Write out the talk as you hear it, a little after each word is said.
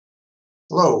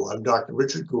Hello, I'm Dr.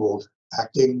 Richard Gould,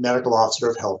 Acting Medical Officer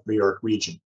of Health for York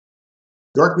Region.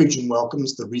 York Region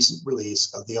welcomes the recent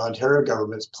release of the Ontario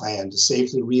government's plan to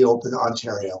safely reopen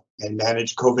Ontario and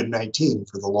manage COVID-19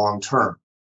 for the long term,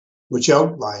 which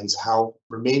outlines how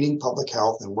remaining public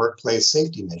health and workplace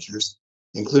safety measures,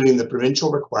 including the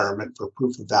provincial requirement for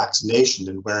proof of vaccination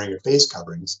and wearing of face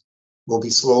coverings, will be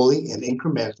slowly and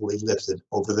incrementally lifted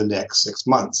over the next 6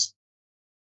 months.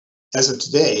 As of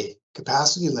today,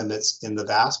 capacity limits in the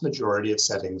vast majority of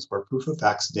settings where proof of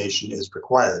vaccination is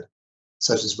required,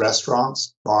 such as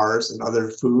restaurants, bars, and other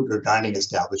food or dining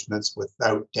establishments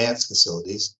without dance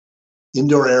facilities,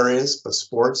 indoor areas of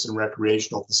sports and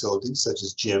recreational facilities such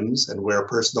as gyms and where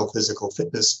personal physical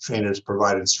fitness trainers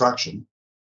provide instruction,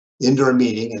 indoor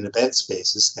meeting and event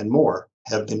spaces, and more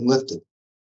have been lifted.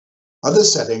 Other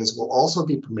settings will also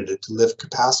be permitted to lift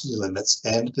capacity limits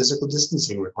and physical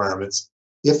distancing requirements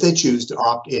if they choose to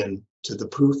opt in to the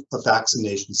proof of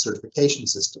vaccination certification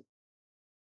system.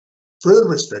 Further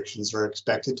restrictions are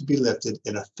expected to be lifted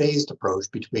in a phased approach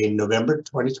between November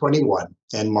 2021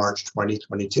 and March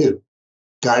 2022,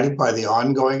 guided by the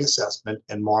ongoing assessment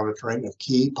and monitoring of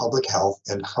key public health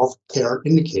and healthcare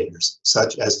indicators,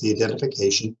 such as the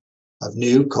identification of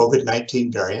new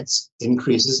COVID-19 variants,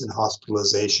 increases in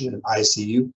hospitalization and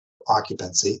ICU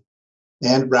occupancy,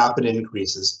 and rapid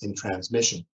increases in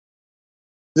transmission.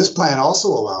 This plan also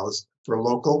allows for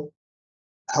local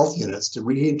health units to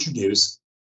reintroduce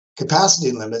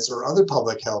capacity limits or other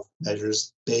public health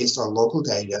measures based on local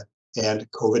data and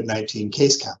COVID-19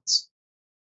 case counts.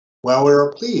 While we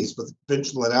are pleased with the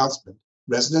provincial announcement,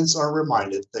 residents are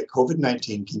reminded that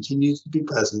COVID-19 continues to be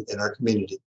present in our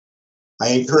community.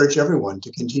 I encourage everyone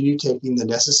to continue taking the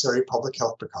necessary public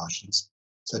health precautions,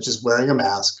 such as wearing a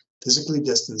mask, physically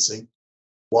distancing,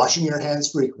 washing your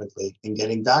hands frequently, and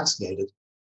getting vaccinated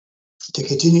to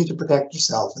continue to protect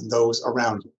yourself and those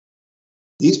around you.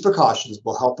 These precautions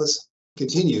will help us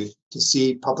continue to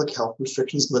see public health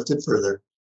restrictions lifted further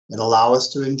and allow us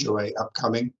to enjoy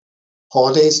upcoming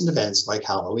holidays and events like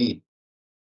Halloween.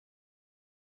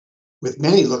 With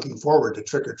many looking forward to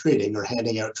trick-or-treating or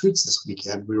handing out treats this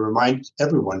weekend, we remind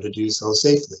everyone to do so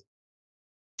safely.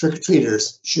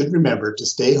 Trick-or-treaters should remember to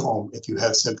stay home if you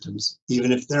have symptoms,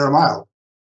 even if they're mild.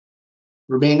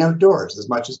 Remain outdoors as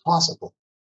much as possible.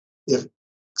 If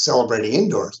celebrating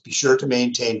indoors, be sure to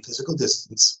maintain physical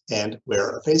distance and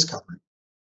wear a face covering.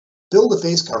 Build a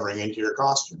face covering into your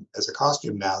costume, as a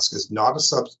costume mask is not a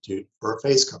substitute for a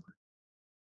face covering.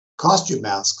 Costume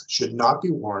masks should not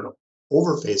be worn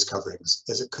over face coverings,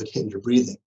 as it could hinder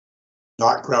breathing.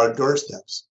 Not crowd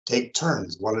doorsteps. Take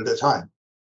turns one at a time.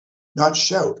 Not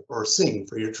shout or sing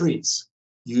for your treats.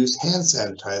 Use hand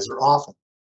sanitizer often.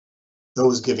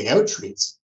 Those giving out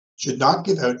treats should not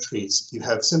give out treats if you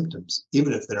have symptoms,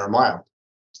 even if they are mild.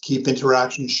 Keep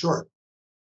interactions short.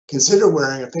 Consider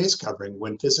wearing a face covering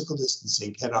when physical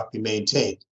distancing cannot be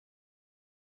maintained.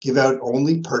 Give out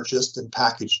only purchased and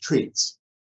packaged treats.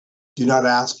 Do not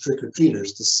ask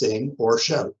trick-or-treaters to sing or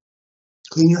shout.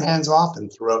 Clean your hands often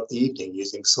throughout the evening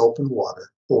using soap and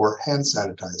water or hand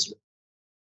sanitizer.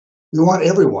 We want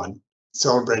everyone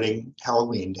celebrating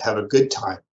Halloween to have a good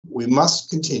time. We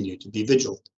must continue to be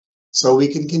vigilant so we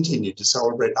can continue to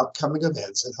celebrate upcoming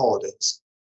events and holidays.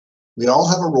 We all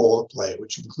have a role to play,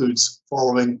 which includes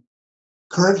following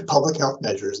current public health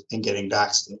measures and getting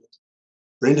vaccinated.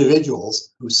 For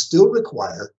individuals who still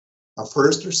require a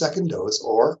first or second dose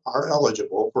or are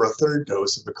eligible for a third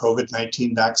dose of the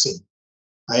COVID-19 vaccine,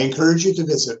 I encourage you to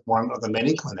visit one of the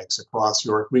many clinics across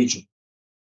York Region.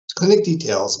 Clinic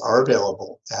details are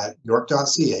available at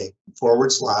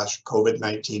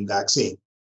york.ca/COVID-19 vaccine.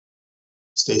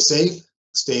 Stay safe,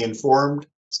 stay informed,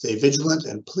 stay vigilant,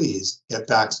 and please get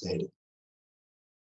vaccinated.